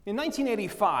In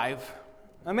 1985,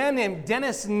 a man named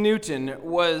Dennis Newton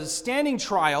was standing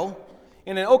trial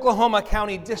in an Oklahoma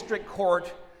County District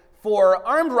Court for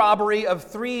armed robbery of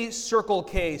 3 Circle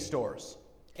K stores.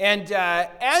 And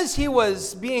as he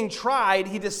was being tried,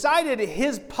 he decided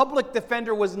his public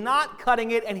defender was not cutting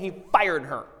it, and he fired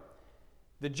her.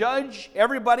 The judge,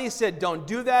 everybody said, don't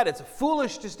do that. It's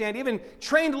foolish to stand. Even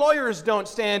trained lawyers don't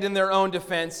stand in their own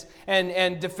defense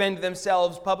and defend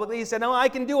themselves publicly. He said, no, I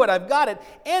can do it. I've got it.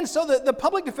 And so the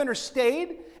public defender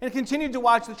stayed and continued to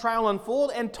watch the trial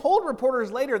unfold and told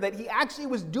reporters later that he actually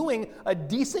was doing a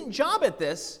decent job at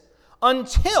this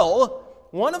until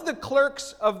one of the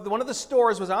clerks of one of the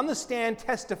stores was on the stand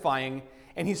testifying,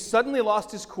 and he suddenly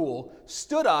lost his cool,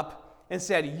 stood up, and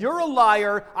said, "You're a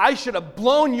liar. I should have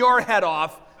blown your head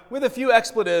off," with a few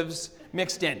expletives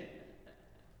mixed in.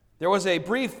 There was a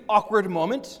brief, awkward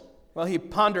moment while he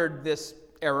pondered this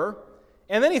error,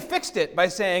 and then he fixed it by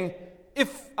saying,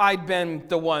 "If I'd been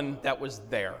the one that was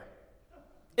there."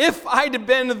 If I'd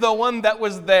been the one that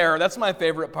was there. That's my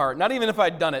favorite part. Not even if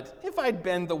I'd done it. If I'd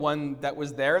been the one that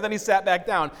was there. Then he sat back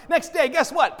down. Next day,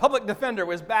 guess what? Public defender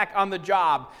was back on the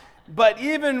job. But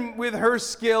even with her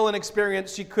skill and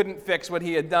experience, she couldn't fix what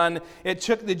he had done. It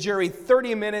took the jury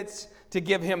 30 minutes to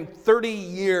give him 30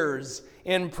 years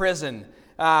in prison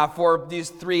for these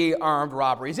 3 armed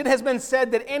robberies. It has been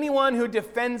said that anyone who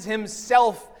defends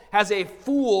himself has a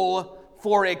fool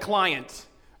for a client,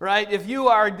 right? If you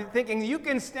are thinking you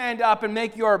can stand up and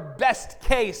make your best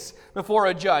case before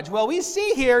a judge. Well, we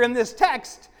see here in this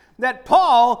text that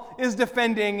Paul is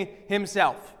defending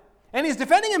himself. And he's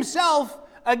defending himself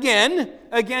again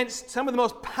against some of the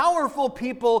most powerful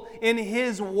people in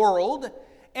his world,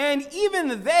 and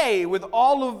even they, with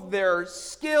all of their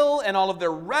skill and all of their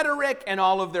rhetoric and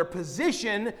all of their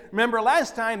position, remember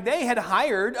last time they had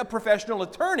hired a professional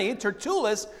attorney,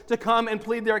 Tertullus, to come and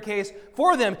plead their case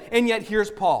for them, and yet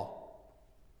here's Paul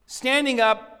standing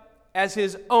up as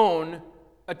his own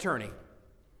attorney.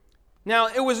 Now,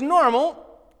 it was normal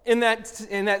in that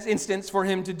instance for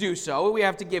him to do so. We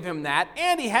have to give him that.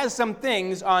 And he has some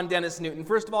things on Dennis Newton.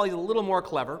 First of all, he's a little more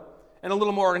clever and a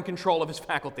little more in control of his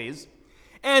faculties.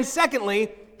 And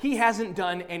secondly, he hasn't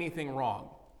done anything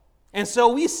wrong. And so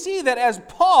we see that as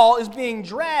Paul is being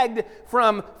dragged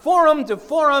from forum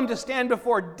to stand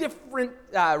before different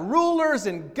rulers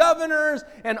and governors,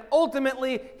 and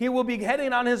ultimately he will be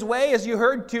heading on his way, as you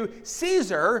heard, to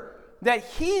Caesar, that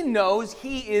he knows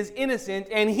he is innocent,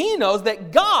 and he knows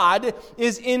that God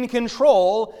is in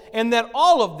control, and that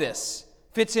all of this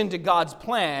fits into God's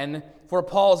plan for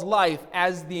Paul's life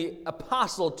as the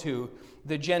apostle to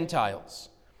the Gentiles.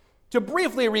 To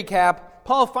briefly recap,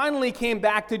 Paul finally came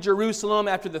back to Jerusalem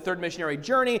after the 3rd missionary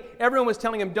journey. Everyone was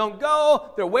telling him, don't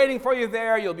go. They're waiting for you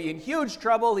there. You'll be in huge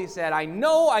trouble. He said, I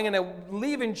know I'm going to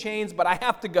leave in chains, but I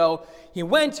have to go. He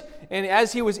went, and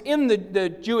as he was in the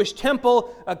Jewish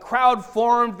temple, a crowd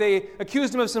formed. They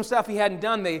accused him of some stuff he hadn't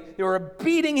done. They were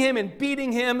beating him,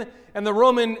 and the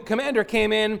Roman commander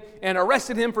came in and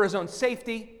arrested him for his own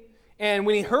safety. And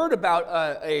when he heard about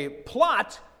a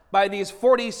plot by these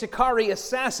 40 Sicarii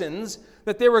assassins,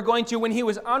 that they were going to, when he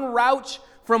was en route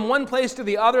from one place to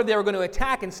the other, they were going to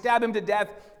attack and stab him to death,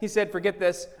 he said, forget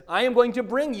this, I am going to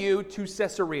bring you to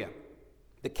Caesarea,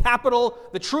 the capital,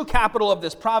 the true capital of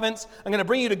this province. I'm going to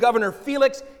bring you to Governor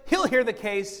Felix. He'll hear the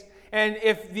case, and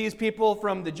if these people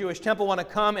from the Jewish temple want to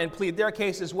come and plead their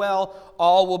case as well,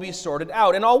 all will be sorted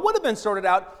out. And all would have been sorted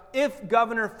out if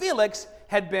Governor Felix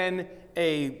had been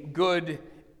a good,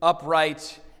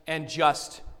 upright, and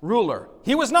just ruler.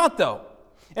 He was not, though.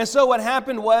 And so what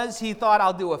happened was he thought,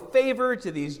 I'll do a favor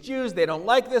to these Jews. They don't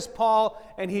like this Paul.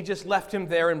 And he just left him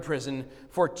there in prison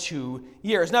for 2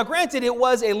 years. Now, granted, it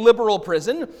was a liberal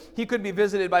prison. He could be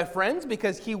visited by friends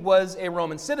because he was a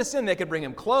Roman citizen. They could bring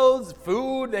him clothes,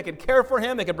 food. They could care for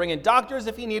him. They could bring in doctors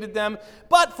if he needed them.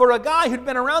 But for a guy who'd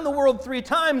been around the world 3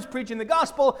 times preaching the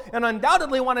gospel and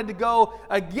undoubtedly wanted to go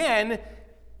again,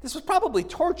 this was probably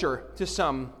torture to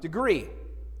some degree.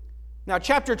 Now,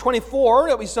 chapter 24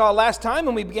 that we saw last time,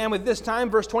 and we began with this time,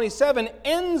 verse 27,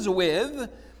 ends with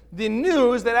the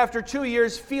news that after 2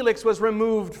 years, Felix was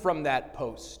removed from that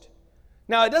post.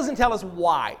 Now, it doesn't tell us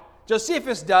why.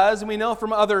 Josephus does, and we know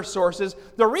from other sources.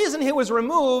 The reason he was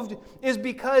removed is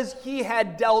because he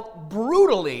had dealt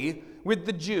brutally with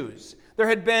the Jews. There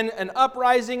had been an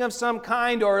uprising of some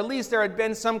kind, or at least there had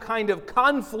been some kind of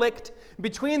conflict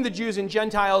between the Jews and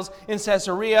Gentiles in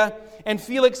Caesarea, and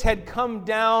Felix had come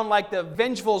down like the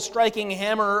vengeful striking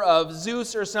hammer of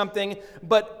Zeus or something,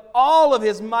 but all of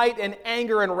his might and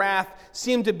anger and wrath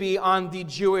seemed to be on the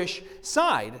Jewish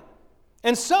side.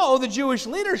 And so the Jewish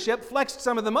leadership flexed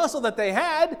some of the muscle that they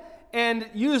had and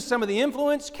used some of the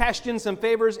influence, cashed in some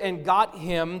favors, and got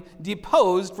him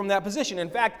deposed from that position. In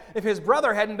fact, if his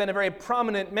brother hadn't been a very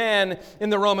prominent man in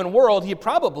the Roman world, he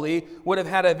probably would have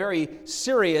had a very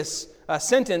serious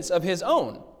sentence of his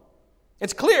own.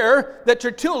 It's clear that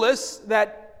Tertullus,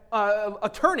 that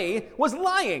attorney, was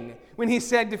lying when he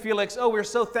said to Felix, "Oh, we're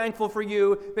so thankful for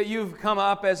you that you've come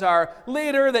up as our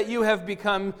leader, that you have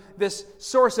become this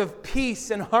source of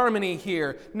peace and harmony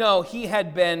here." No, he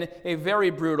had been a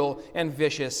very brutal and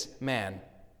vicious man.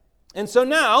 And so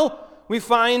now we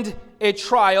find a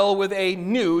trial with a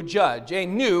new judge, a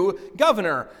new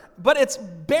governor. But it's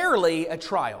barely a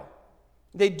trial.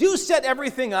 They do set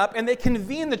everything up, and they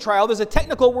convene the trial. There's a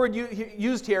technical word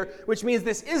used here, which means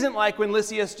this isn't like when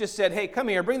Lysias just said, "Hey, come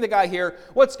here, bring the guy here.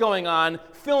 What's going on?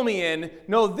 Fill me in."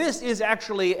 No, this is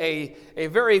actually a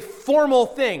very formal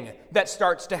thing that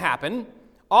starts to happen.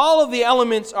 All of the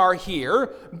elements are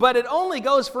here, but it only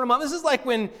goes for a moment. This is like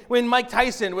when Mike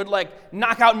Tyson would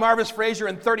knock out Marvis Frazier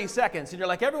in 30 seconds. And you're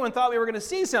like, everyone thought we were going to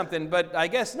see something, but I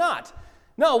guess not.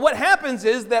 No, what happens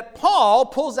is that Paul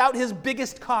pulls out his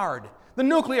biggest card, the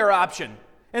nuclear option,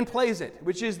 and plays it,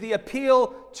 which is the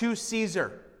appeal to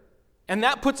Caesar. And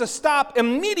that puts a stop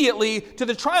immediately to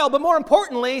the trial, but more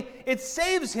importantly, it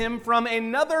saves him from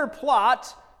another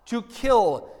plot to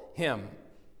kill him.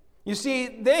 You see,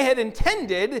 they had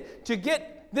intended to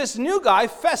get this new guy,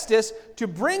 Festus, to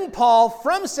bring Paul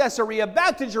from Caesarea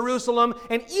back to Jerusalem,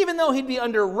 and even though he'd be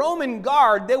under Roman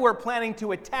guard, they were planning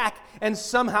to attack and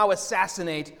somehow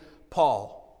assassinate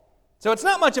Paul. So it's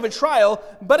not much of a trial,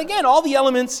 but again, all the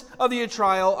elements of the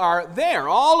trial are there.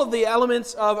 All of the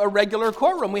elements of a regular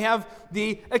courtroom. We have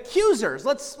the accusers.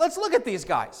 Let's look at these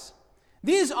guys.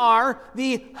 These are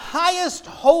the highest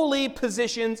holy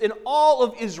positions in all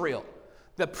of Israel.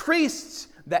 The priests,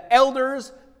 the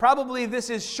elders, probably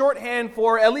this is shorthand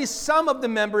for at least some of the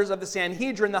members of the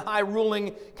Sanhedrin, the high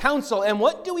ruling council. And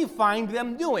what do we find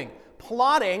them doing?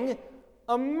 Plotting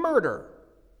a murder.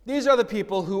 These are the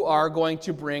people who are going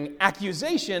to bring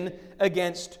accusation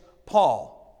against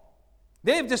Paul.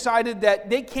 They've decided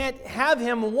that they can't have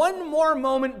him one more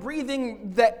moment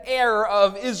breathing the air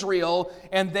of Israel,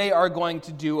 and they are going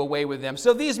to do away with them.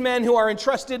 So these men who are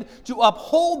entrusted to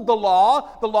uphold the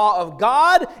law of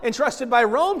God, entrusted by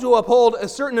Rome to uphold a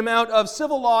certain amount of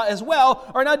civil law as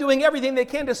well, are now doing everything they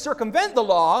can to circumvent the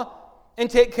law and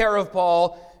take care of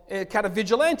Paul, kind of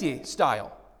vigilante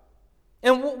style.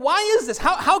 And why is this?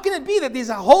 How can it be that these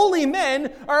holy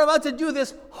men are about to do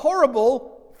this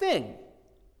horrible thing?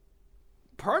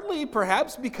 Partly,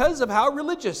 perhaps, because of how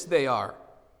religious they are.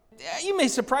 You may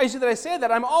surprise you that I say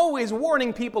that. I'm always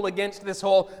warning people against this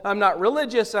whole, I'm not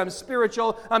religious, I'm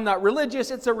spiritual, I'm not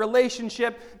religious, it's a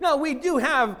relationship. No, we do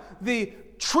have the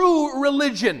true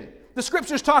religion. The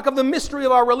scriptures talk of the mystery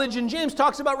of our religion. James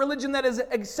talks about religion that is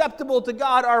acceptable to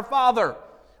God our Father.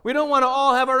 We don't want to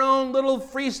all have our own little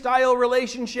freestyle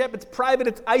relationship. It's private,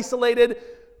 it's isolated.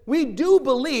 We do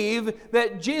believe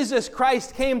that Jesus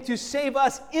Christ came to save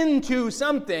us into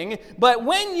something, but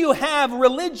when you have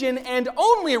religion and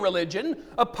only religion,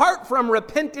 apart from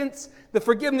repentance, the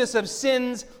forgiveness of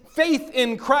sins, faith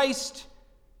in Christ,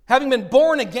 having been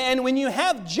born again, when you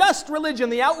have just religion,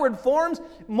 the outward forms,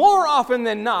 more often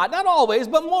than not always,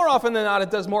 but more often than not,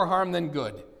 it does more harm than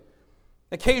good.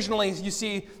 Occasionally, you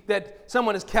see that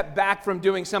someone is kept back from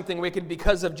doing something wicked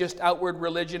because of just outward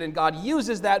religion, and God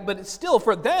uses that, but it's still,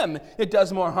 for them, it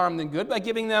does more harm than good by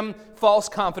giving them false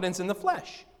confidence in the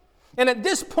flesh. And at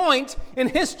this point in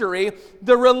history,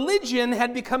 the religion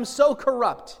had become so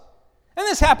corrupt. And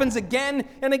this happens again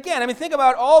and again. I mean, think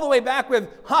about all the way back with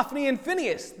Hophni and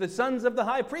Phinehas, the sons of the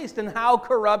high priest, and how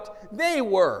corrupt they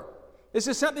were. This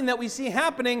is something that we see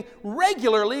happening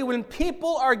regularly when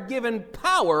people are given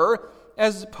power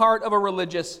as part of a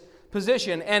religious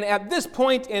position. And at this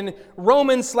point in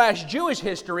Roman/Jewish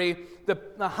history,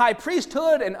 the high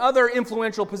priesthood and other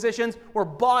influential positions were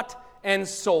bought and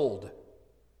sold.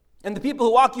 And the people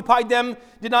who occupied them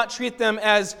did not treat them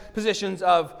as positions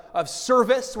of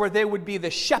service, where they would be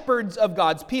the shepherds of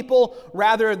God's people.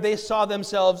 Rather, they saw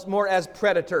themselves more as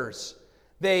predators.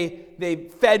 They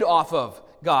fed off of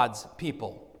God's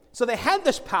people. So they had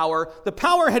this power. The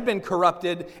power had been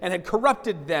corrupted and had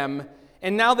corrupted them.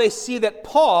 And now they see that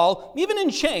Paul, even in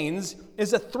chains,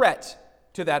 is a threat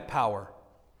to that power.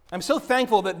 I'm so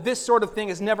thankful that this sort of thing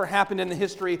has never happened in the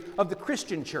history of the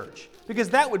Christian church, because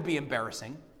that would be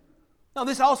embarrassing. Now,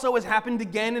 this also has happened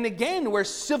again and again, where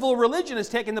civil religion has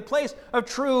taken the place of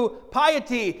true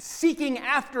piety, seeking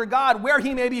after God where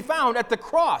he may be found, at the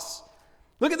cross.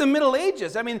 Look at the Middle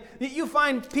Ages. I mean, you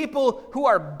find people who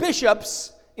are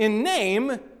bishops in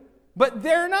name, But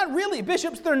they're not really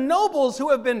bishops. They're nobles who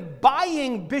have been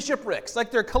buying bishoprics.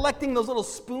 Like they're collecting those little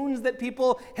spoons that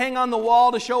people hang on the wall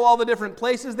to show all the different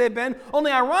places they've been.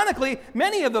 Only ironically,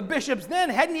 many of the bishops then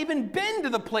hadn't even been to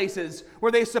the places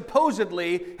where they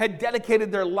supposedly had dedicated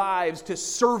their lives to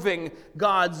serving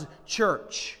God's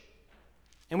church.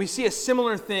 And we see a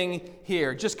similar thing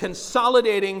here, just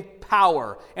consolidating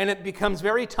power. And it becomes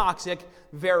very toxic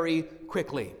very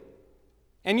quickly.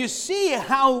 And you see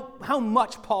how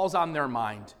much Paul's on their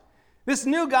mind. This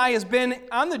new guy has been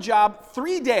on the job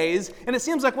 3 days, and it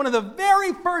seems like one of the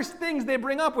very first things they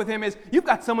bring up with him is, you've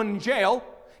got someone in jail.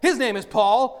 His name is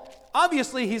Paul.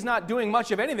 Obviously, he's not doing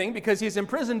much of anything because he's in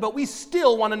prison, but we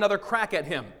still want another crack at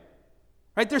him.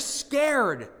 Right? They're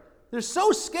scared. They're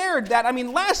so scared that,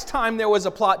 last time there was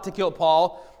a plot to kill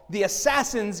Paul, the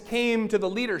assassins came to the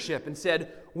leadership and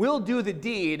said, we'll do the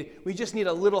deed, we just need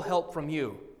a little help from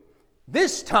you.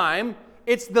 This time,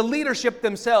 it's the leadership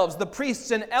themselves, the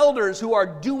priests and elders who are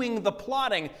doing the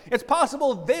plotting. It's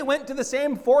possible they went to the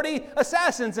same 40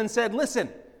 assassins and said, listen,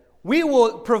 we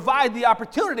will provide the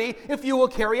opportunity if you will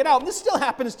carry it out. And this still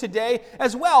happens today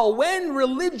as well. When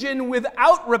religion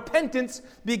without repentance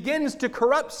begins to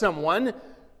corrupt someone,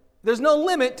 there's no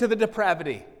limit to the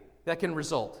depravity that can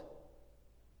result.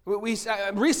 We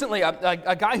recently,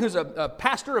 a guy who's a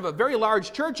pastor of a very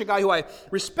large church, a guy who I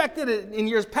respected in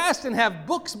years past and have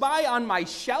books by on my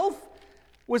shelf,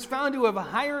 was found to have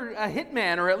hired a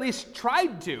hitman, or at least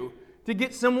tried to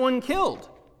get someone killed.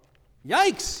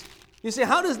 Yikes! You say,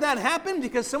 how does that happen?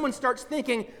 Because someone starts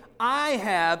thinking, I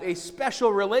have a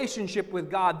special relationship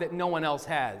with God that no one else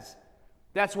has.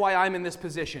 That's why I'm in this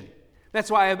position.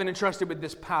 That's why I've been entrusted with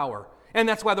this power. And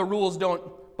that's why the rules don't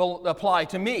apply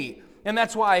to me. And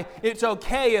that's why it's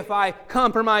okay if I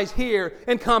compromise here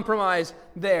and compromise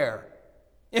there.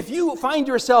 If you find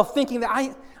yourself thinking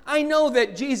that I know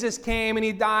that Jesus came and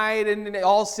he died and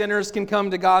all sinners can come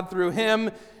to God through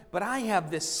him, but I have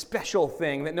this special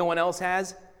thing that no one else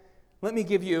has, let me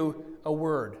give you a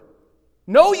word.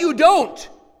 No, you don't.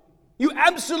 You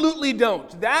absolutely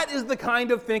don't. That is the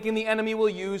kind of thinking the enemy will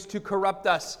use to corrupt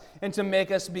us and to make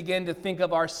us begin to think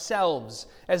of ourselves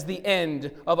as the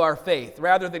end of our faith,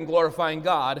 rather than glorifying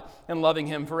God and loving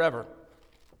him forever.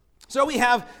 So we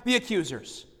have the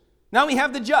accusers. Now we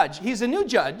have the judge. He's a new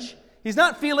judge. He's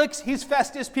not Felix, he's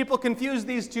Festus. People confuse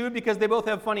these two because they both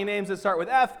have funny names that start with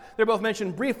F. They're both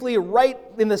mentioned briefly right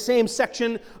in the same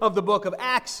section of the book of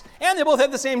Acts, and they both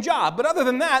have the same job. But other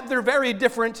than that, they're very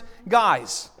different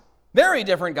guys. Very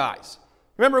different guys.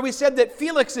 Remember, we said that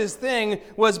Felix's thing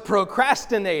was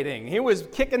procrastinating. He was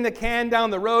kicking the can down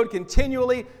the road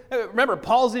continually. Remember,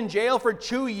 Paul's in jail for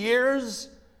 2 years.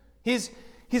 He's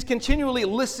continually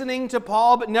listening to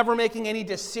Paul, but never making any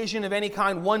decision of any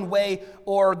kind, one way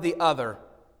or the other.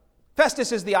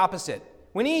 Festus is the opposite.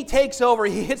 When he takes over,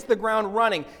 he hits the ground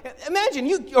running. Imagine,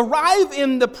 you arrive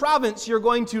in the province you're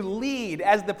going to lead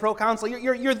as the proconsul.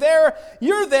 You're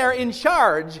there in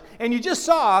charge, and you just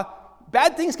saw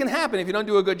bad things can happen if you don't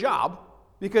do a good job,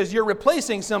 because you're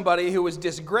replacing somebody who was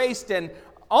disgraced and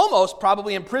almost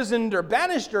probably imprisoned or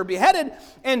banished or beheaded.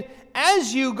 And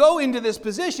as you go into this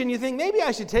position, you think, maybe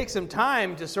I should take some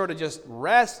time to sort of just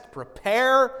rest,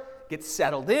 prepare, get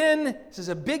settled in. This is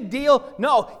a big deal.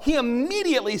 No, he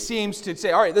immediately seems to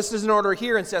say, all right, this is an order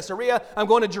here in Caesarea. I'm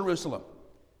going to Jerusalem.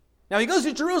 Now, he goes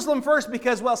to Jerusalem first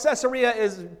because, well, Caesarea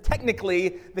is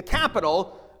technically the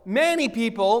capital. Many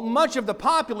people, much of the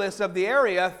populace of the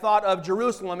area, thought of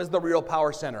Jerusalem as the real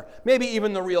power center, maybe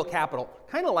even the real capital,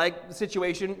 kind of like the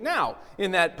situation now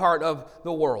in that part of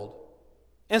the world.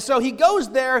 And so he goes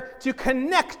there to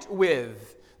connect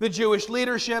with the Jewish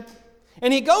leadership,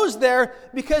 and he goes there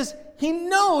because he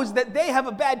knows that they have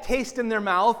a bad taste in their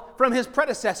mouth from his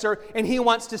predecessor, and he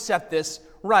wants to set this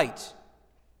right.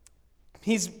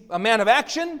 He's a man of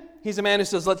action. He's a man who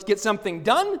says, let's get something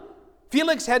done.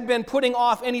 Felix had been putting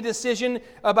off any decision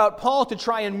about Paul to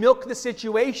try and milk the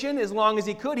situation as long as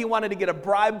he could. He wanted to get a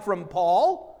bribe from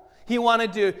Paul. He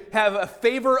wanted to have a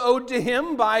favor owed to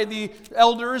him by the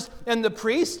elders and the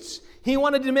priests. He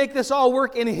wanted to make this all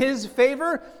work in his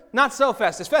favor. Not so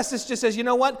Festus. Festus just says, you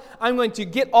know what? I'm going to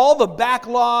get all the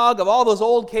backlog of all those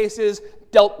old cases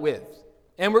dealt with.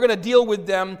 And we're going to deal with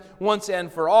them once and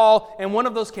for all. And one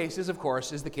of those cases, of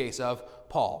course, is the case of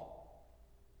Paul.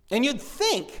 And you'd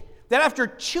think that after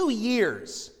 2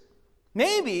 years,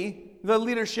 maybe the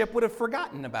leadership would have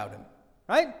forgotten about him,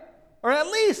 right? Or at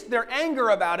least their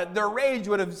anger about it, their rage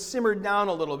would have simmered down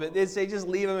a little bit. They'd say, just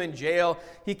leave him in jail.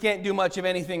 He can't do much of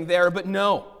anything there. But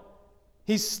no,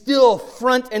 he's still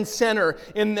front and center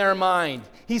in their mind.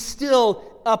 He's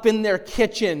still up in their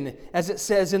kitchen, as it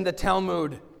says in the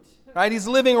Talmud. Right? He's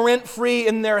living rent-free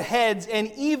in their heads,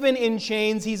 and even in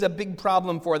chains, he's a big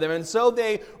problem for them. And so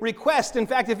they request, in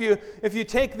fact, if you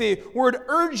take the word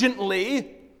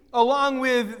urgently along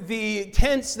with the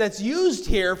tense that's used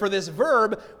here for this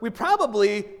verb, we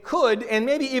probably could and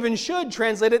maybe even should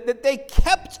translate it that they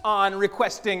kept on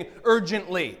requesting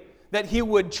urgently that he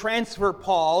would transfer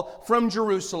Paul from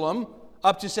Jerusalem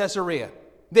up to Caesarea.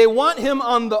 They want him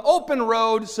on the open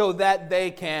road so that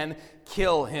they can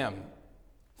kill him.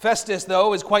 Festus,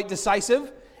 though, is quite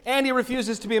decisive, and he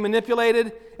refuses to be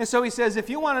manipulated. And so he says, if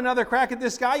you want another crack at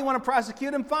this guy, you want to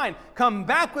prosecute him, fine. Come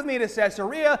back with me to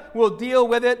Caesarea. We'll deal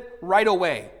with it right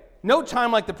away. No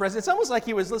time like the present. It's almost like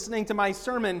he was listening to my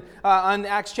sermon on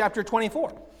Acts chapter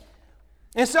 24.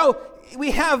 And so we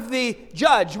have the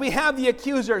judge, we have the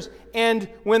accusers, and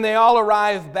when they all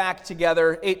arrive back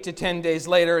together 8 to 10 days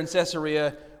later in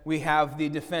Caesarea, we have the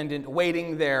defendant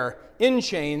waiting there in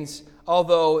chains,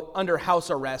 although under house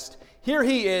arrest. Here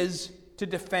he is to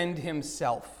defend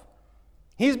himself.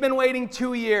 He's been waiting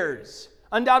 2 years,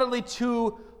 undoubtedly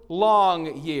 2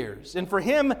 long years. And for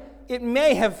him, it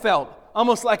may have felt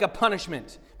almost like a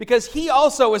punishment, because he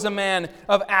also is a man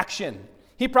of action.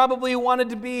 He probably wanted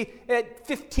to be at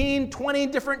 15, 20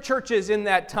 different churches in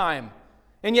that time.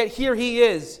 And yet here he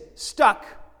is, stuck.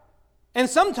 And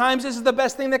sometimes this is the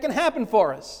best thing that can happen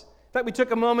for us. In fact, we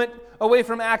took a moment away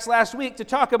from Acts last week to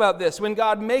talk about this. When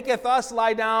God maketh us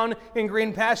lie down in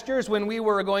green pastures, when we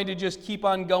were going to just keep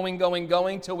on going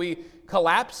till we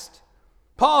collapsed.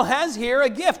 Paul has here a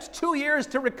gift, 2 years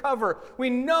to recover. We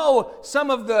know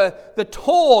some of the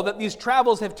toll that these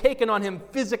travels have taken on him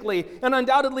physically, and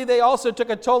undoubtedly they also took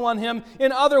a toll on him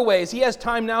in other ways. He has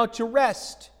time now to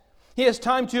rest. He has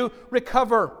time to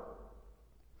recover.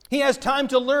 He has time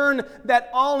to learn that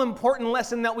all-important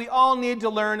lesson that we all need to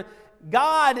learn.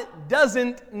 God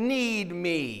doesn't need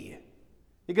me.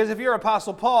 Because if you're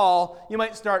Apostle Paul, you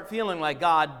might start feeling like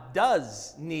God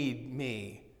does need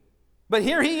me. But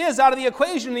here he is out of the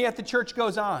equation, and yet the church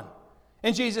goes on.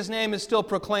 And Jesus' name is still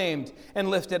proclaimed and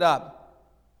lifted up.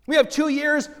 We have 2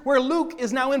 years where Luke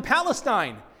is now in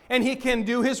Palestine, and he can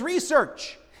do his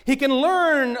research. He can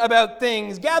learn about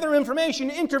things, gather information,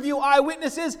 interview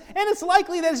eyewitnesses, and it's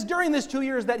likely that it's during this 2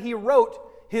 years that he wrote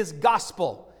his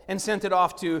gospel and sent it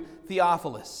off to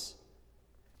Theophilus.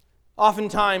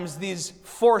 Oftentimes, these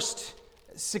forced,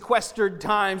 sequestered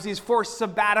times, these forced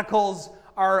sabbaticals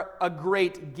are a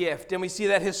great gift, and we see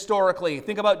that historically.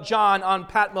 Think about John on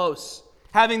Patmos,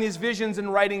 having these visions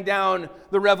and writing down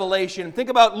the revelation. Think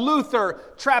about Luther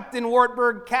trapped in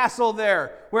Wartburg Castle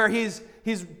there, where he's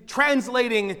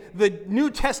translating the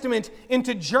New Testament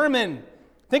into German.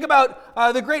 Think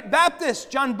about the great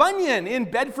Baptist, John Bunyan, in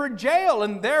Bedford jail.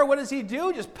 And there, what does he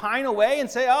do? Just pine away and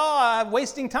say, I'm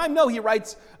wasting time? No, he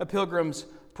writes A Pilgrim's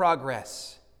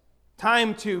Progress.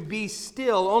 Time to be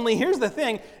still. Only here's the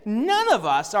thing, none of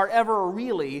us are ever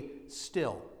really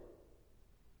still.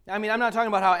 I mean, I'm not talking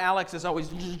about how Alex is always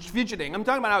fidgeting. I'm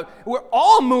talking about how we're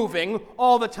all moving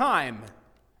all the time.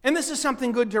 And this is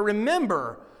something good to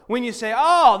remember when you say,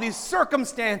 these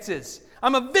circumstances.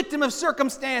 I'm a victim of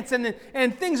circumstance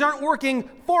and things aren't working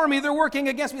for me, they're working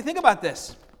against me. Think about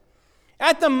this.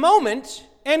 At the moment,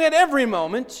 and at every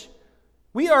moment,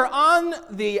 we are on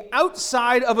the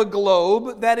outside of a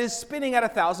globe that is spinning at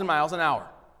 1,000 miles an hour.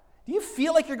 Do you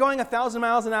feel like you're going 1,000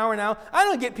 miles an hour now? I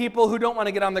don't get people who don't want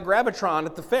to get on the Gravitron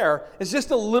at the fair. It's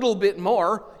just a little bit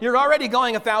more. You're already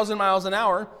going 1,000 miles an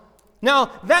hour.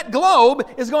 Now, that globe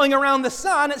is going around the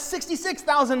sun at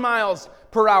 66,000 miles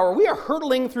per hour. We are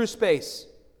hurtling through space.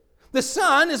 The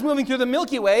sun is moving through the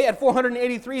Milky Way at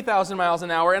 483,000 miles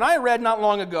an hour. And I read not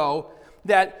long ago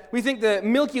that we think the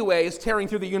Milky Way is tearing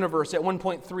through the universe at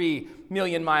 1.3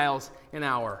 million miles an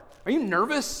hour. Are you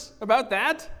nervous about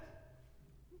that?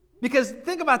 Because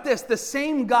think about this, the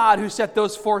same God who set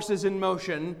those forces in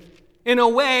motion in a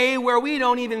way where we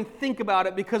don't even think about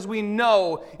it because we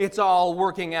know it's all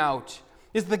working out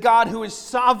is the God who is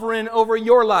sovereign over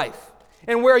your life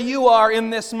and where you are in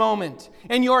this moment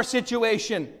and your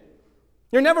situation.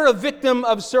 You're never a victim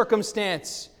of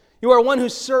circumstance. You are one who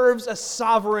serves a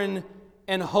sovereign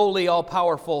and holy,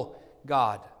 all-powerful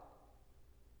God.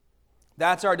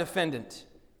 That's our defendant.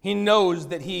 He knows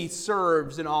that he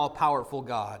serves an all-powerful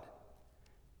God.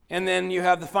 And then you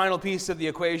have the final piece of the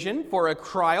equation for a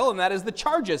trial, and that is the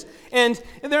charges. And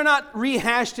they're not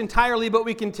rehashed entirely, but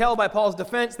we can tell by Paul's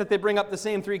defense that they bring up the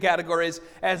same 3 categories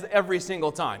as every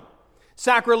single time.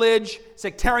 Sacrilege,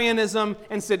 sectarianism,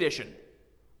 and sedition.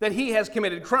 That he has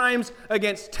committed crimes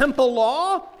against temple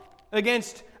law,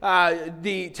 against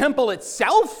the temple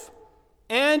itself,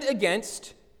 and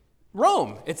against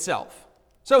Rome itself.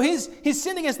 So he's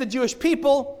sinned against the Jewish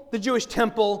people, the Jewish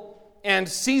temple, and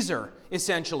Caesar,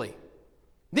 essentially.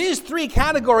 These three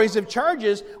categories of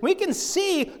charges we can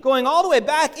see going all the way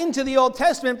back into the Old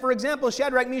Testament. For example,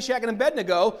 Shadrach, Meshach, and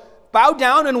Abednego bow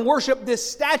down and worship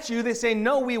this statue. They say,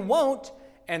 no, we won't.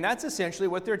 And that's essentially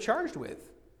what they're charged with.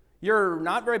 You're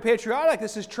not very patriotic.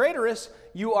 This is traitorous.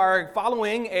 You are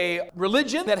following a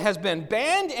religion that has been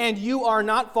banned, and you are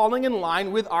not falling in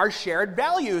line with our shared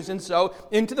values. And so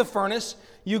into the furnace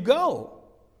you go.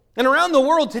 And around the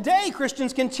world today,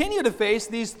 Christians continue to face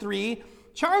these three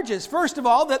charges. First of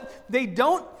all, that they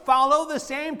don't follow the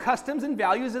same customs and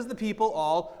values as the people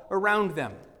all around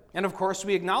them. And of course,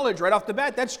 we acknowledge right off the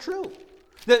bat that's true.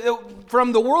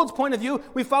 From the world's point of view,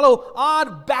 we follow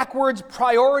odd, backwards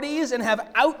priorities and have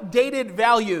outdated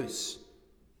values.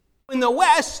 In the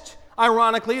West,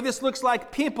 ironically, this looks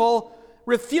like people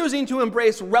refusing to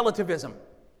embrace relativism.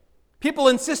 People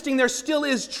insisting there still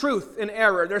is truth and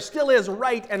error, there still is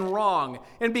right and wrong.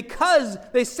 And because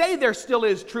they say there still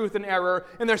is truth and error,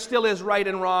 and there still is right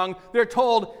and wrong, they're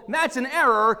told that's an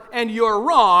error and you're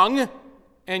wrong,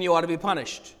 and you ought to be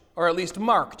punished, or at least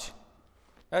marked.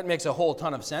 That makes a whole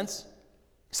ton of sense.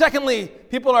 Secondly,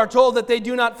 people are told that they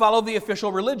do not follow the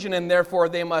official religion and therefore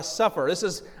they must suffer. This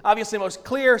is obviously most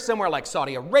clear somewhere like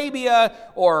Saudi Arabia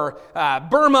or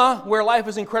Burma, where life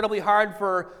is incredibly hard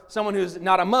for someone who's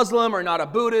not a Muslim or not a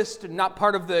Buddhist, not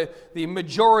part of the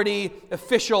majority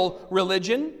official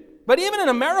religion. But even in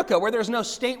America, where there's no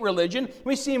state religion,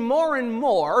 we see more and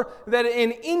more that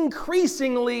an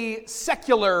increasingly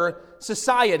secular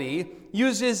society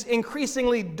uses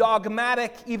increasingly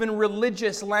dogmatic, even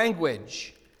religious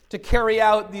language to carry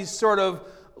out these sort of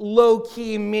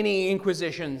low-key mini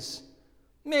inquisitions.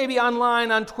 Maybe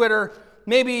online on Twitter,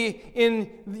 maybe in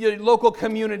your local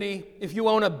community, if you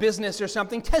own a business or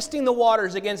something, testing the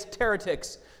waters against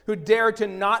heretics who dare to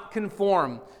not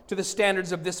conform to the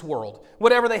standards of this world,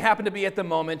 whatever they happen to be at the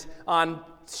moment on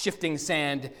shifting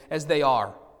sand as they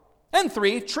are. And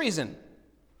 3, treason.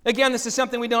 Again, this is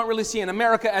something we don't really see in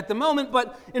America at the moment,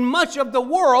 but in much of the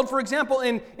world, for example,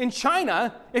 in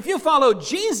China, if you follow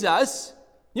Jesus,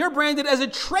 you're branded as a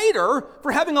traitor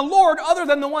for having a lord other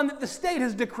than the one that the state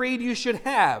has decreed you should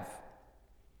have.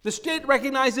 The state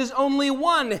recognizes only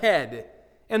one head,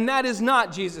 and that is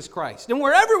not Jesus Christ. And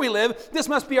wherever we live, this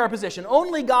must be our position.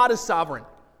 Only God is sovereign.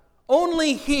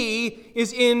 Only He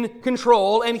is in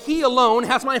control, and He alone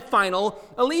has my final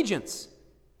allegiance.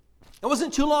 It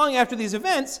wasn't too long after these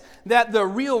events that the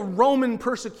real Roman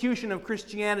persecution of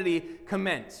Christianity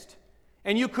commenced.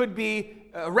 And you could be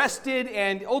arrested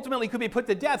and ultimately could be put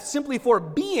to death simply for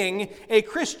being a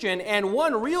Christian. And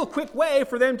one real quick way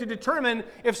for them to determine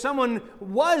if someone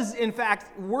was in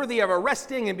fact worthy of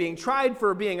arresting and being tried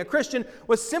for being a Christian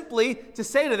was simply to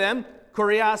say to them,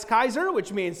 Kurios Kaiser,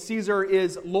 which means Caesar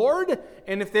is Lord.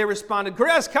 And if they responded,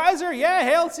 Kurios Kaiser, yeah,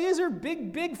 hail Caesar,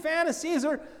 big fan of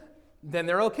Caesar, then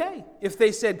they're okay. If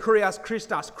they said, Kurios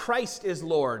Christos, Christ is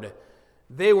Lord,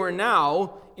 they were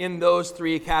now in those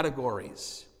 3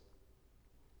 categories.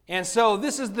 And so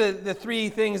this is the 3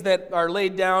 things that are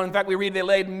laid down. In fact, we read they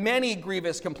laid many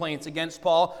grievous complaints against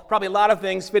Paul, probably a lot of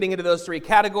things fitting into those 3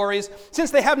 categories. Since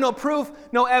they have no proof,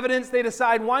 no evidence, they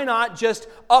decide why not just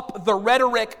up the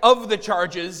rhetoric of the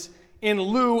charges in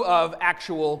lieu of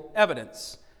actual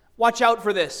evidence. Watch out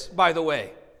for this, by the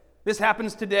way. This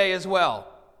happens today as well.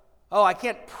 Oh, I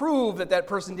can't prove that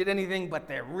person did anything, but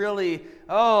they're really,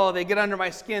 they get under my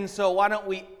skin, so why don't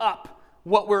we up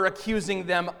what we're accusing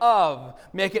them of?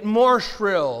 Make it more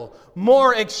shrill,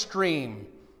 more extreme.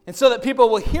 And so that people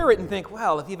will hear it and think,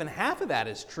 well, if even half of that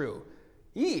is true,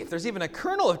 if there's even a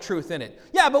kernel of truth in it.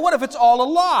 Yeah, but what if it's all a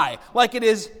lie, like it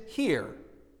is here?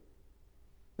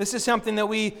 This is something that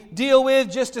we deal with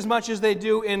just as much as they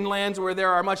do in lands where there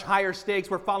are much higher stakes,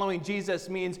 where following Jesus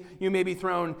means you may be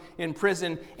thrown in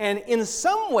prison. And in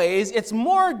some ways, it's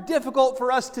more difficult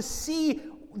for us to see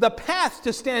the path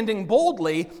to standing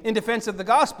boldly in defense of the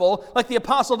gospel, like the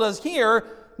apostle does here,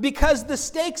 because the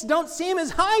stakes don't seem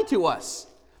as high to us.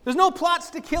 There's no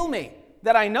plots to kill me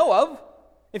that I know of.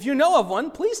 If you know of one,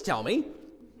 please tell me.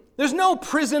 There's no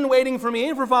prison waiting for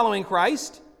me for following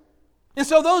Christ. And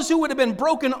so those who would have been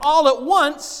broken all at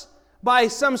once by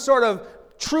some sort of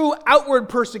true outward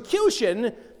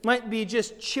persecution might be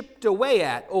just chipped away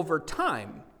at over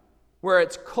time, where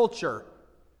it's culture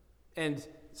and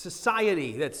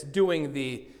society that's doing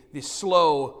the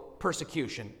slow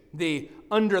persecution, the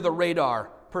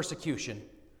under-the-radar persecution.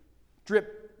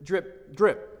 Drip, drip,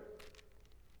 drip.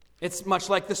 It's much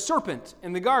like the serpent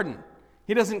in the garden.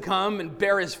 He doesn't come and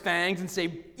bare his fangs and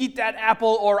say, eat that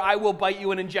apple or I will bite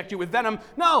you and inject you with venom.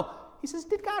 No, he says,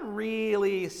 did God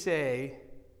really say?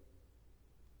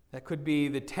 That could be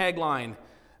the tagline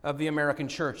of the American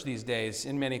church these days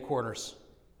in many quarters.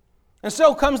 And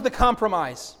so comes the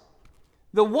compromise.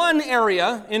 The one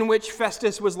area in which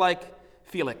Festus was like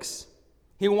Felix.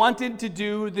 He wanted to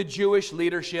do the Jewish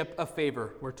leadership a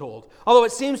favor, we're told. Although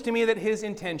it seems to me that his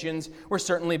intentions were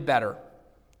certainly better.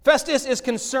 Festus is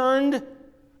concerned.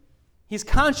 He's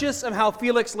conscious of how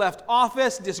Felix left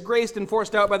office, disgraced and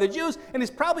forced out by the Jews, and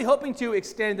he's probably hoping to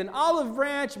extend an olive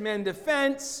branch, mend a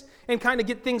fence, and kind of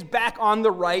get things back on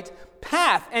the right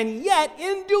path. And yet,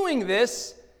 in doing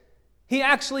this, he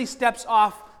actually steps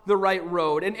off the right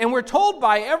road. And we're told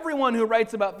by everyone who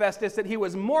writes about Festus that he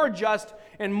was more just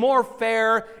and more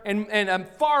fair and a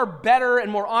far better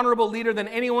and more honorable leader than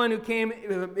anyone who came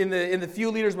in the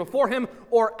few leaders before him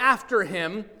or after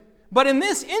him. But in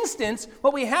this instance,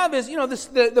 what we have is,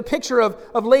 the picture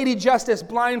of Lady Justice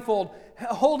blindfold,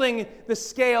 holding the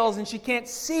scales, and she can't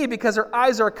see because her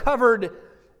eyes are covered,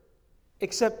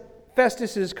 except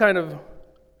Festus is kind of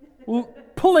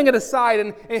pulling it aside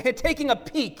and taking a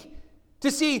peek to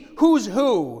see who's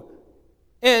who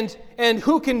and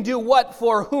who can do what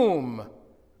for whom.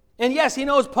 And yes, he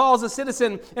knows Paul's a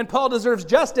citizen and Paul deserves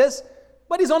justice,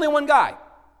 but he's only one guy.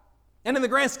 And in the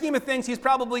grand scheme of things, he's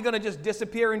probably going to just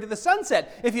disappear into the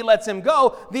sunset if he lets him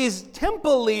go. These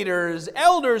temple leaders,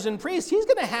 elders, and priests, he's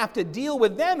going to have to deal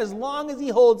with them as long as he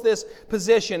holds this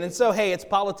position. And so, hey, it's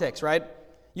politics, right?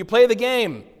 You play the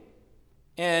game.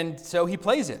 And so he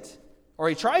plays it, or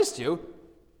he tries to.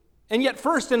 And yet,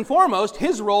 first and foremost,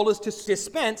 his role is to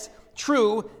dispense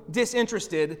true,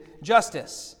 disinterested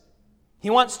justice. He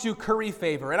wants to curry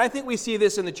favor. And I think we see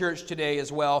this in the church today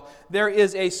as well. There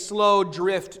is a slow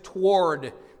drift toward.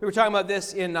 We were talking about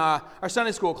this in our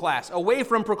Sunday school class. Away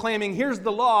from proclaiming, here's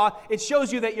the law, it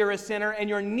shows you that you're a sinner and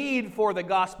your need for the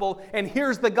gospel. And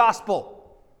here's the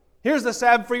gospel. Here's the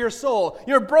salve for your soul.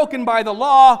 You're broken by the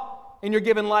law and you're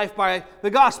given life by the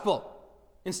gospel.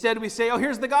 Instead, we say,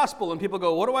 here's the gospel. And people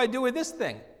go, what do I do with this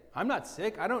thing? I'm not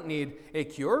sick. I don't need a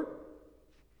cure.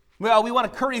 Well, we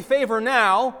want to curry favor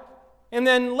now and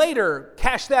then later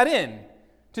cash that in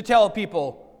to tell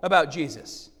people about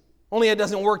Jesus. Only it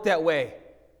doesn't work that way.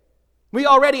 We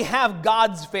already have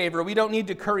God's favor. We don't need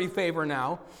to curry favor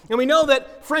now. And we know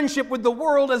that friendship with the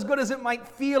world, as good as it might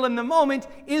feel in the moment,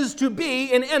 is to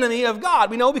be an enemy of God.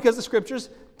 We know because the scriptures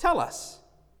tell us.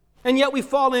 And yet we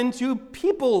fall into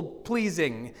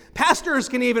people-pleasing. Pastors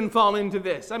can even fall into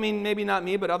this. I mean, maybe not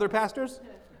me, but other pastors?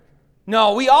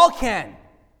 No, we all can.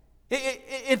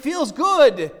 It feels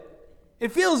good.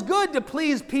 It feels good to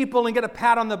please people and get a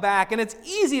pat on the back. And it's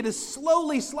easy to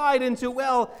slowly slide into,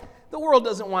 the world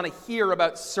doesn't want to hear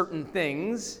about certain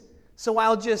things, so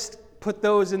I'll just put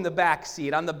those in the back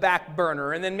seat, on the back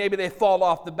burner, and then maybe they fall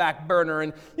off the back burner.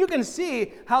 And you can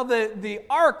see how the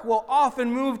arc will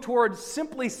often move towards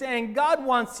simply saying, God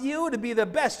wants you to be the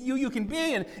best you can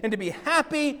be and to be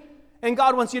happy, and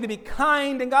God wants you to be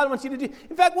kind, and God wants you to do...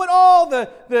 In fact, what all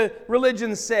the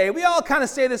religions say, we all kind of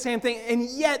say the same thing, and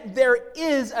yet there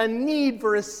is a need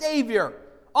for a Savior.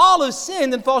 All have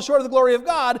sinned and fall short of the glory of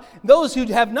God. Those who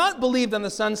have not believed on the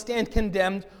Son stand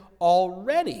condemned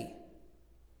already.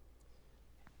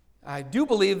 I do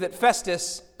believe that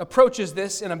Festus approaches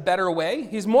this in a better way.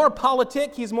 He's more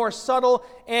politic, he's more subtle,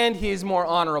 and he's more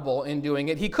honorable in doing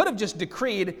it. He could have just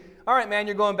decreed, all right, man,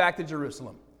 you're going back to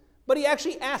Jerusalem. But he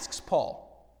actually asks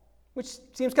Paul, which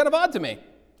seems kind of odd to me.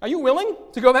 Are you willing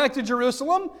to go back to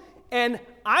Jerusalem? And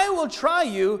I will try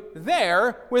you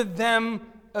there with them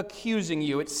accusing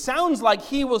you. It sounds like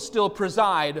he will still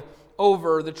preside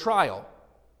over the trial.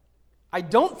 I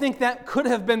don't think that could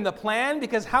have been the plan,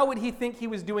 because how would he think he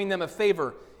was doing them a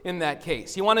favor in that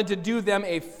case? He wanted to do them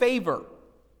a favor.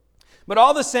 But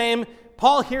all the same,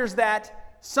 Paul hears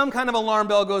that, some kind of alarm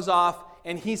bell goes off,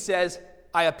 and he says,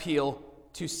 I appeal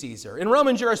to Caesar. In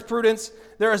Roman jurisprudence,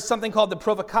 there is something called the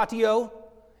provocatio,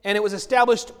 and it was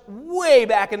established way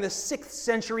back in the 6th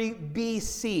century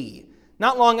BC.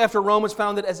 Not long after Rome was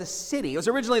founded as a city. It was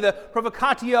originally the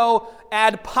provocatio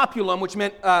ad populum, which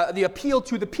meant the appeal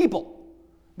to the people.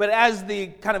 But as the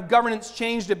kind of governance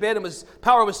changed a bit and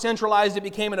power was centralized, it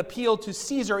became an appeal to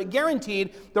Caesar. It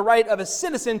guaranteed the right of a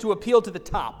citizen to appeal to the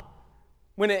top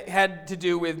when it had to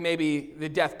do with maybe the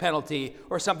death penalty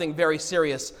or something very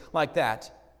serious like that.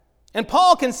 And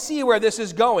Paul can see where this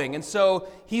is going, and so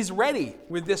he's ready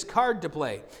with this card to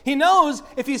play. He knows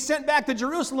if he's sent back to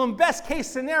Jerusalem, best case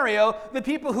scenario, the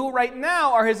people who right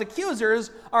now are his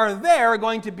accusers are there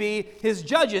going to be his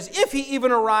judges, if he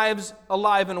even arrives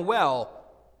alive and well.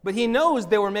 But he knows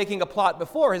they were making a plot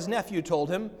before, his nephew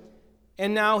told him,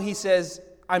 and now he says,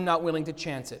 I'm not willing to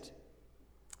chance it.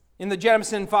 In the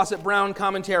Jamison Fawcett Brown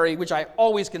commentary, which I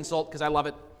always consult because I love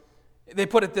it, They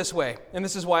put it this way, and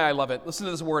this is why I love it. Listen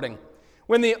to this wording.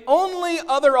 When the only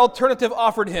other alternative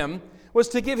offered him was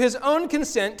to give his own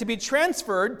consent to be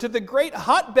transferred to the great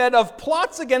hotbed of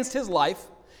plots against his life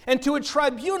and to a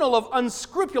tribunal of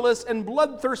unscrupulous and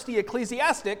bloodthirsty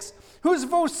ecclesiastics whose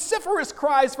vociferous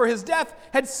cries for his death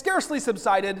had scarcely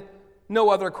subsided, no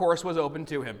other course was open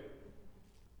to him.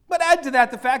 But add to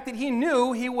that the fact that he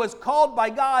knew he was called by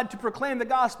God to proclaim the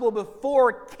gospel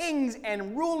before kings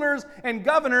and rulers and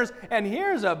governors, and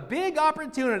here's a big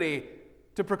opportunity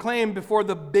to proclaim before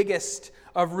the biggest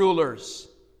of rulers,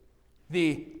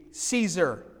 the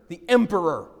Caesar, the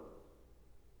emperor.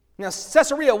 Now,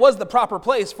 Caesarea was the proper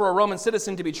place for a Roman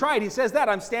citizen to be tried. He says that,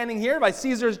 I'm standing here by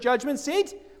Caesar's judgment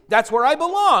seat. That's where I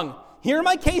belong. Hear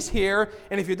my case here,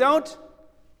 and if you don't,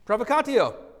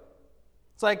 provocatio.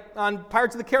 It's like on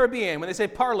Pirates of the Caribbean when they say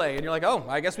parlay, and you're like, oh,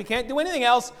 I guess we can't do anything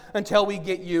else until we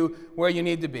get you where you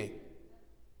need to be.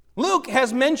 Luke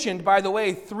has mentioned, by the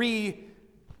way, 3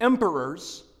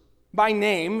 emperors by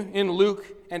name in Luke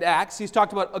and Acts. He's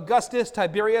talked about Augustus,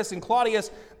 Tiberius, and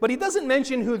Claudius, but he doesn't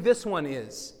mention who this one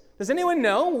is. Does anyone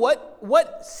know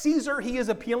what Caesar he is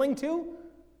appealing to?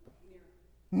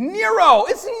 Nero.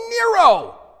 It's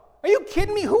Nero. Are you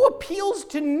kidding me? Who appeals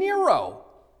to Nero?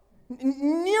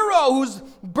 Nero, who's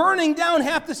burning down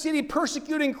half the city,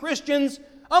 persecuting Christians,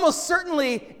 almost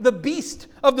certainly the beast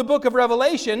of the book of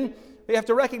Revelation. We have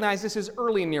to recognize this is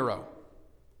early Nero.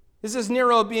 This is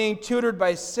Nero being tutored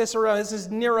by Cicero. This is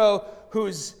Nero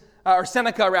or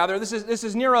Seneca rather. This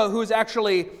is Nero who's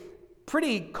actually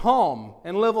pretty calm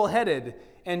and level-headed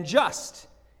and just.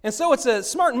 And so it's a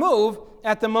smart move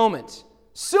at the moment.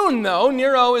 Soon, though,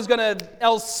 Nero is going to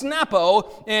El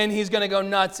Snapo, and he's going to go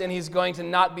nuts, and he's going to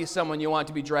not be someone you want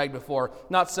to be dragged before,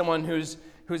 not someone whose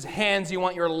hands you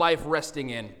want your life resting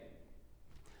in.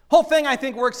 Whole thing, I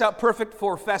think, works out perfect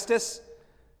for Festus.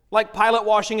 Like Pilate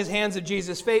washing his hands of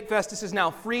Jesus' fate, Festus is now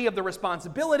free of the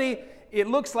responsibility. It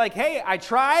looks like, hey, I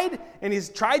tried, and he's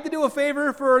tried to do a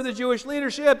favor for the Jewish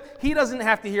leadership. He doesn't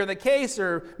have to hear the case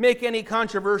or make any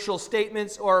controversial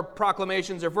statements or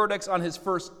proclamations or verdicts on his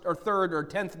first or third or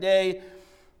 10th day.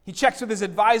 He checks with his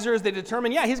advisors. They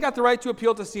determine, yeah, he's got the right to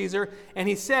appeal to Caesar. And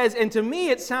he says, and to me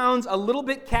it sounds a little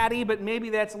bit catty, but maybe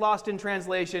that's lost in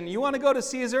translation. You want to go to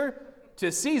Caesar?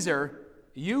 To Caesar,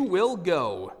 you will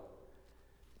go.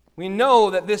 We know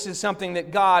that this is something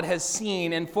that God has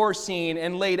seen and foreseen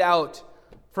and laid out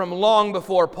from long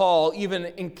before Paul even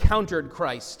encountered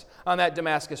Christ on that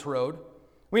Damascus road.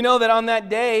 We know that on that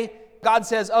day, God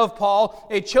says of Paul,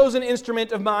 a chosen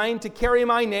instrument of mine to carry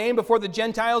my name before the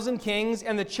Gentiles and kings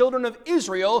and the children of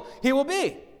Israel he will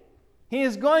be. He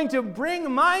is going to bring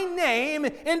my name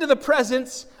into the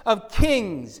presence of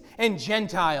kings and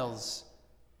Gentiles.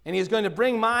 And he is going to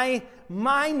bring my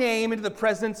name into the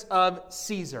presence of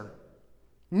Caesar.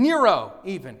 Nero,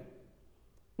 even.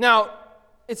 Now,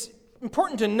 it's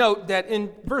important to note that in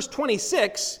verse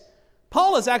 26,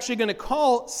 Paul is actually going to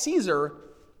call Caesar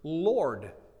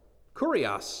Lord,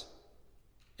 Kurios.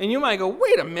 And you might go,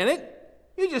 wait a minute.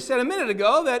 You just said a minute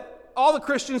ago that all the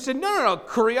Christians said, no,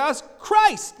 Kurios,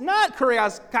 Christ, not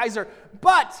Kurios, Kaiser.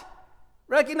 But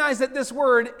recognize that this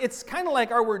word, it's kind of like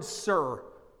our word sir.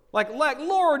 Like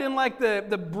Lord in like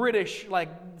the British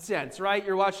sense, right?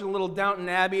 You're watching a little Downton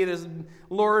Abbey, there's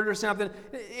Lord or something.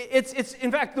 It's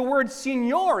in fact the word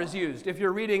Señor is used if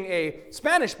you're reading a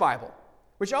Spanish Bible,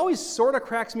 which always sort of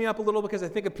cracks me up a little because I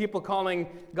think of people calling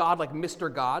God like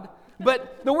Mr. God.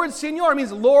 But the word Señor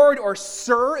means Lord or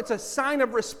Sir. It's a sign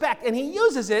of respect, and he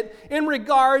uses it in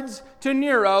regards to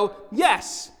Nero,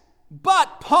 yes.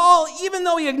 But Paul, even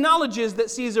though he acknowledges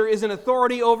that Caesar is an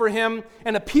authority over him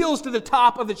and appeals to the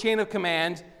top of the chain of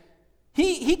command,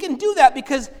 he can do that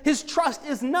because his trust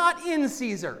is not in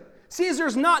Caesar.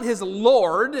 Caesar's not his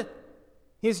Lord.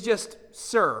 He's just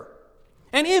Sir.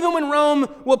 And even when Rome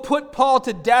will put Paul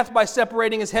to death by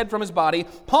separating his head from his body,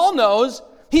 Paul knows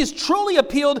he's truly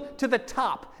appealed to the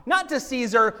top, not to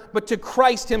Caesar, but to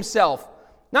Christ himself.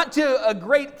 Not to a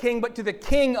great king, but to the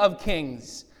King of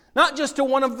Kings. Not just to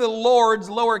one of the lords,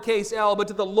 lowercase l, but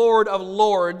to the Lord of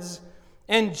Lords.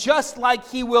 And just like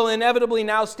he will inevitably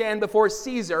now stand before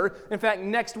Caesar, in fact,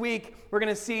 next week we're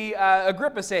going to see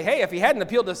Agrippa say, hey, if he hadn't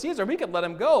appealed to Caesar, we could let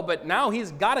him go, but now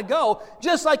he's got to go.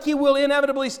 Just like he will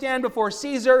inevitably stand before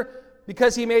Caesar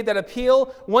because he made that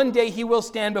appeal, one day he will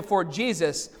stand before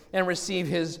Jesus and receive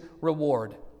his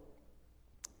reward.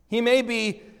 He may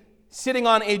be sitting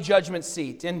on a judgment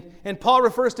seat. And Paul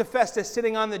refers to Festus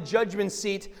sitting on the judgment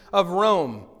seat of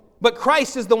Rome. But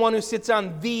Christ is the one who sits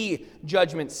on the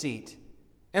judgment seat.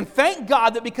 And thank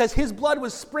God that because his blood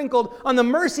was sprinkled on the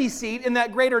mercy seat in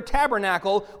that greater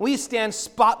tabernacle, we stand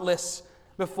spotless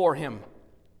before him.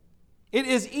 It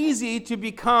is easy to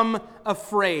become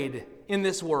afraid in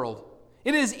this world.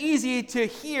 It is easy to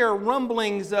hear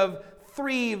rumblings of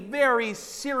 3 very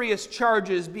serious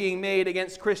charges being made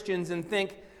against Christians and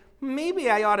think, maybe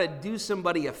I ought to do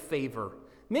somebody a favor.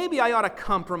 Maybe I ought to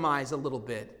compromise a little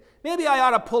bit. Maybe I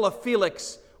ought to pull a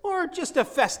Felix or just a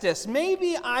Festus.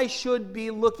 Maybe I should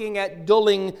be looking at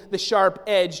dulling the sharp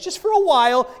edge just for a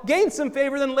while, gain some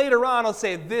favor, then later on I'll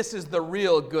say, this is the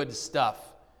real good stuff.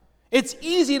 It's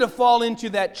easy to fall into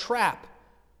that trap.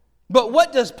 But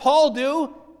what does Paul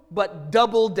do? But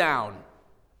double down.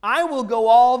 I will go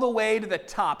all the way to the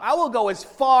top. I will go as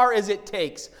far as it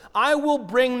takes. I will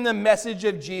bring the message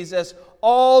of Jesus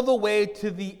all the way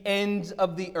to the ends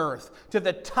of the earth, to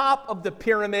the top of the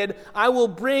pyramid. I will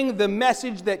bring the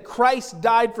message that Christ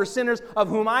died for sinners, of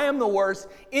whom I am the worst,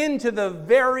 into the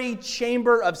very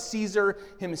chamber of Caesar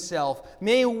himself.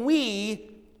 May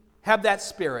we have that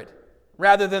spirit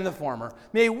rather than the former.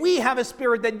 May we have a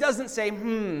spirit that doesn't say,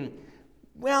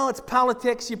 well, it's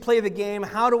politics, you play the game,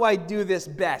 how do I do this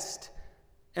best?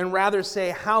 And rather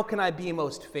say, how can I be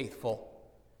most faithful?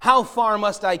 How far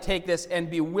must I take this and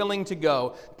be willing to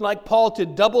go? Like Paul, to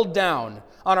double down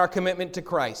on our commitment to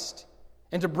Christ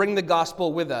and to bring the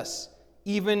gospel with us,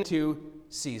 even to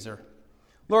Caesar.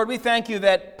 Lord, we thank you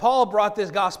that Paul brought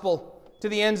this gospel to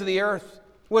the ends of the earth,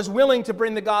 was willing to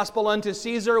bring the gospel unto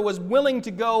Caesar, was willing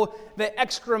to go the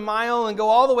extra mile and go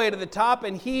all the way to the top,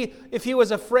 and he, if he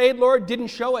was afraid, Lord, didn't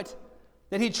show it,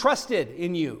 that he trusted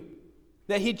in you,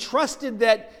 that he trusted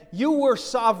that you were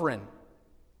sovereign.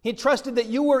 He trusted that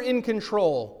you were in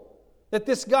control, that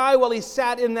this guy, while he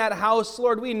sat in that house,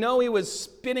 Lord, we know he was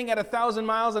spinning at 1,000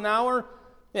 miles an hour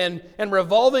and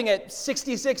revolving at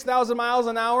 66,000 miles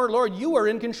an hour. Lord, you are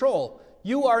in control.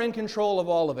 You are in control of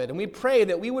all of it. And we pray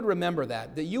that we would remember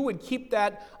that you would keep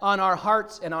that on our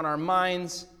hearts and on our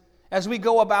minds as we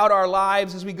go about our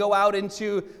lives, as we go out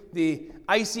into the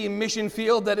icy mission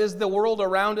field that is the world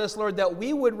around us, Lord, that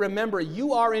we would remember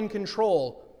you are in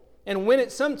control. And when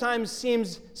it sometimes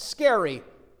seems scary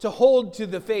to hold to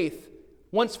the faith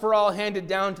once for all handed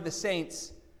down to the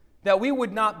saints, that we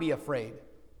would not be afraid,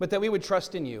 but that we would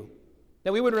trust in you.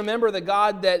 That we would remember the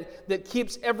God that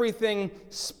keeps everything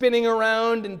spinning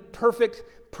around in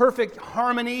perfect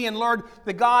harmony. And Lord,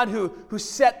 the God who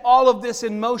set all of this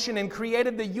in motion and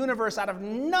created the universe out of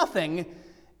nothing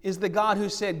is the God who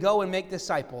said, go and make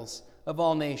disciples of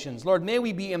all nations. Lord, may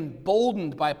we be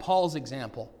emboldened by Paul's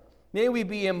example. May we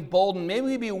be emboldened. May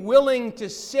we be willing to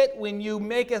sit when you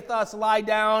maketh us lie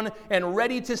down and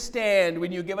ready to stand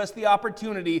when you give us the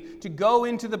opportunity to go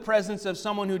into the presence of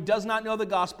someone who does not know the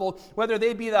gospel, whether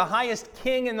they be the highest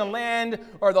king in the land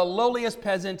or the lowliest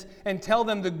peasant, and tell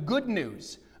them the good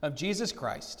news of Jesus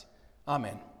Christ.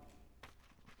 Amen.